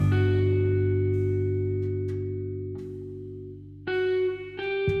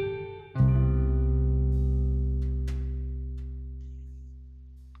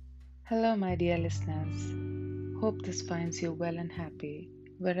Hello, my dear listeners. Hope this finds you well and happy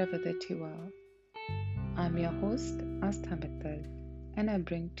wherever that you are. I'm your host, Astha Mittal, and I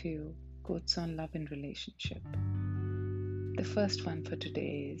bring to you quotes on love and relationship. The first one for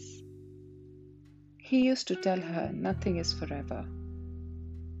today is: He used to tell her nothing is forever,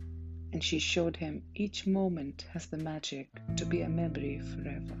 and she showed him each moment has the magic to be a memory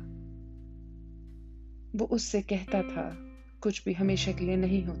forever. वो उससे कहता था कुछ भी हमेशा के लिए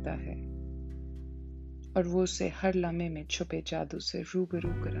नहीं होता है, और वो उसे हर लम्हे में छुपे जादू से रूबरू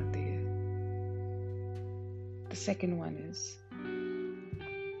कराती है. The second one is: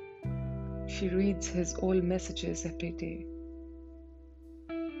 She reads his old messages every day.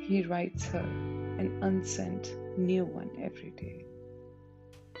 He writes her an unsent new one every day.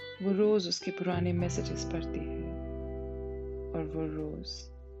 वो रोज उसके पुराने मैसेजेस पढ़ती है, और वो रोज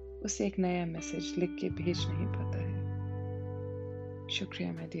उसे एक नया मैसेज लिख के भेज नहीं पाता है.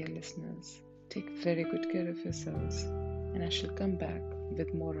 शुक्रिया, my dear listeners. Take very good care of yourselves, and I shall come back with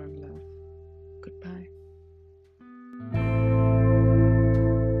more on love.